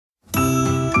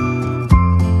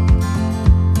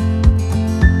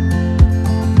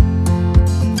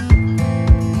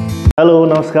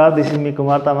Namaskar, this is me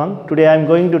Kumar Tamang. Today I am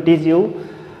going to teach you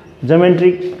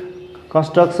geometric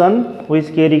construction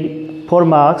which carry 4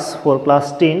 marks for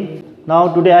class 10.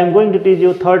 Now today I am going to teach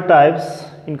you third types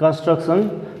in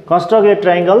construction. Construct a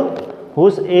triangle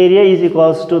whose area is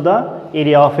equals to the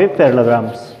area of a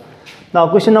parallelogram. Now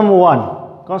question number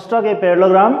 1. Construct a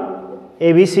parallelogram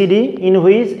ABCD in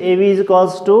which AB is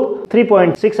equals to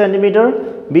 3.6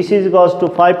 cm, BC is equals to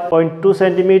 5.2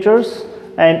 centimeters,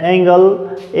 and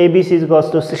angle ABC is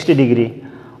equals to 60 degree.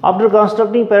 After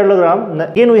constructing parallelogram,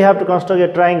 again we have to construct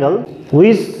a triangle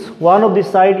which one of the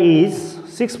side is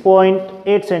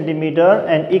 6.8 centimeter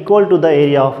and equal to the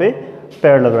area of a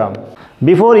parallelogram.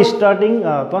 Before starting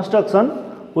construction,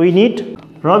 we need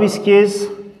rough sketch.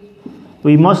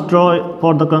 We must draw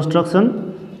for the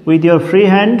construction with your free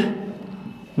hand.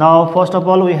 Now first of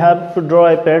all we have to draw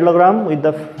a parallelogram with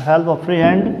the help of free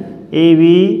hand.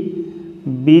 AB,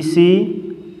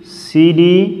 BC,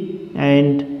 CD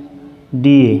and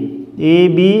DA.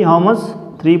 AB how much?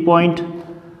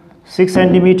 3.6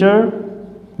 centimeter.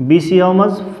 BC how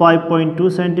much?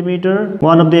 5.2 centimeter.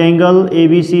 One of the angle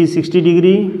ABC is 60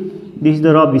 degree. This is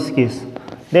the rough sketch.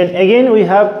 Then again we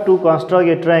have to construct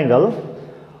a triangle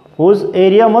whose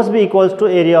area must be equals to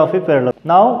area of a parallelogram.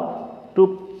 Now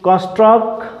to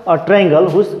construct a triangle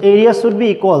whose area should be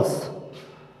equals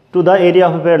to the area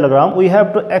of a parallelogram, we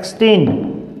have to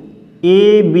extend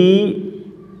AB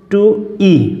to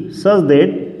E such that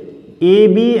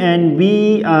AB and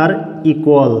BE are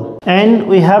equal, and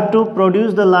we have to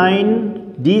produce the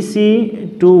line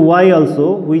DC to Y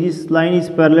also, which line is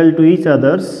parallel to each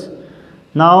others.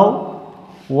 Now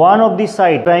one of the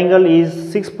side triangle is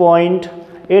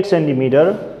 6.8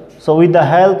 centimeter, so with the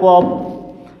help of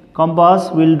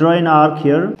compass we will draw an arc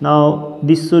here. Now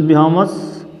this should be how much?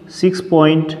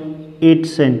 6.8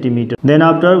 centimeter. Then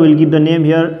after we will give the name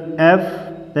here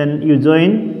F, then you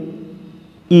join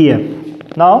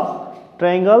EF. Now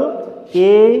triangle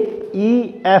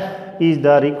AEF is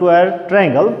the required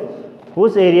triangle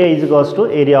whose area is equals to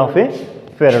area of a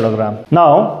parallelogram.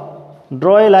 Now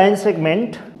draw a line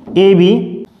segment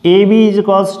AB. AB is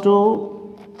equals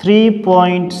to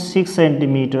 3.6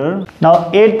 centimeter. Now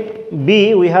at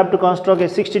B we have to construct a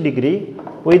 60 degree.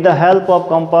 With the help of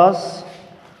compass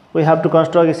we have to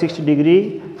construct a 60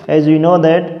 degree. As we know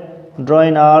that, draw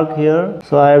an arc here.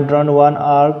 So I have drawn one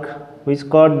arc which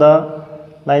cut the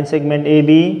line segment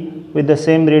AB with the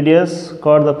same radius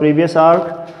cut the previous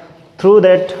arc. Through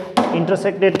that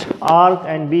intersected arc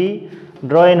and B,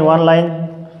 draw in one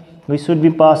line which should be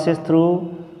passes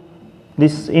through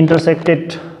this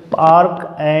intersected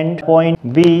arc and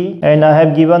point B, and I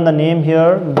have given the name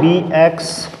here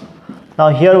BX. Now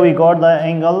here we got the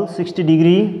angle 60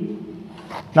 degree.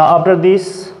 Now after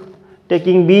this,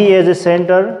 taking B as a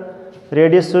center,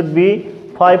 radius should be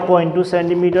 5.2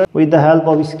 centimeter with the help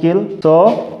of scale.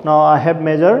 So now I have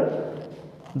measured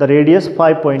the radius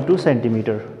 5.2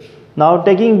 centimeter. Now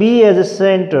taking B as a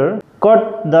center,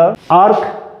 cut the arc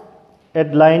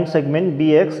at line segment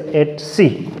BX at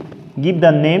C. Give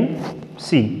the name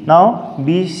C. Now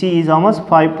BC is how much?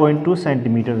 5.2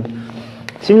 centimeter.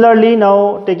 Similarly,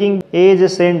 now taking A as a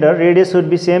center, radius should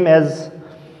be same as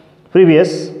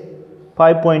previous,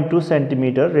 5.2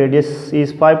 centimeter. Radius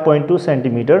is 5.2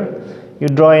 centimeter. You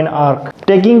draw an arc.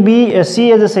 Taking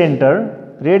C as a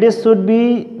center, radius should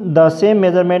be the same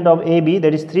measurement of AB,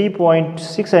 that is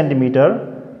 3.6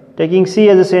 centimeter. Taking C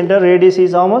as a center, radius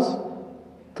is how much?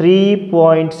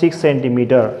 3.6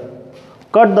 centimeter.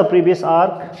 Cut the previous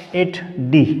arc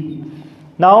at D.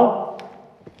 Now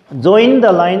join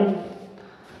the line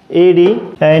AD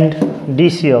and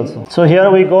DC also. So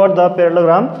here we got the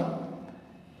parallelogram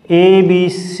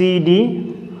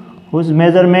ABCD whose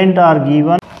measurement are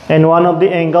given and one of the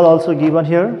angle also given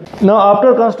here. Now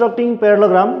after constructing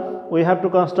parallelogram, we have to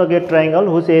construct a triangle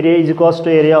whose area is equals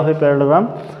to area of a parallelogram.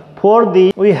 For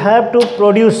this we have to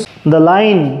produce the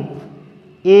line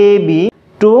AB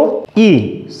to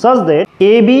E such that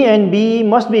AB and BE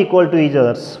must be equal to each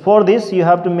other. For this you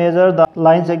have to measure the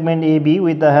line segment AB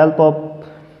with the help of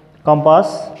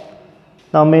compass.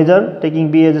 Now measure, taking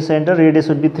B as a center, radius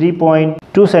would be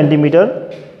 3.2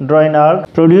 centimeter. Draw an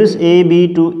arc. Produce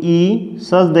AB to E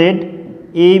such that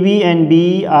AB and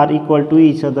BE are equal to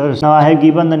each other. Now I have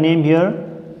given the name here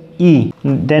E.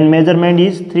 Then measurement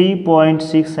is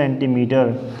 3.6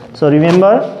 centimeter. So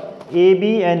remember,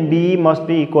 AB and BE must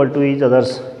be equal to each other.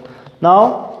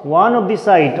 Now one of the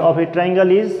side of a triangle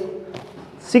is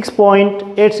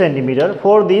 6.8 centimeter.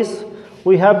 For this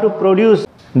we have to produce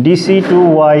DC to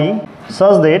Y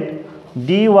such that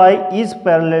DY is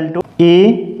parallel to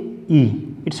AE.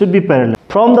 It should be parallel.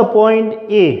 From the point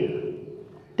A,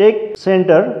 take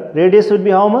center, radius should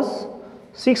be how much?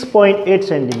 6.8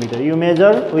 centimeter. You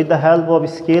measure with the help of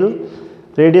scale.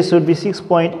 Radius should be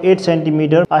 6.8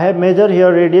 centimeter. I have measured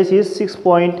here, radius is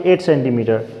 6.8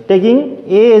 centimeter. Taking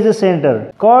A as a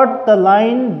center, cut the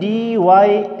line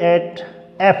DY at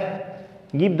F.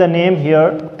 Give the name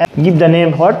here, give the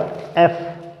name what?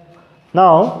 F.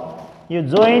 Now you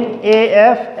join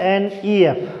AF and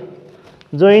EF.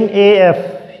 Join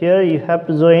AF. Here you have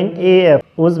to join AF,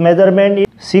 whose measurement is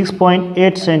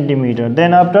 6.8 centimeter.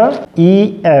 Then after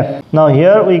EF. Now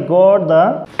here we got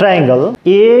the triangle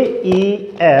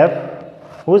AEF,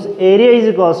 whose area is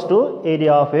equals to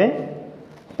area of a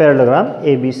parallelogram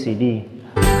ABCD.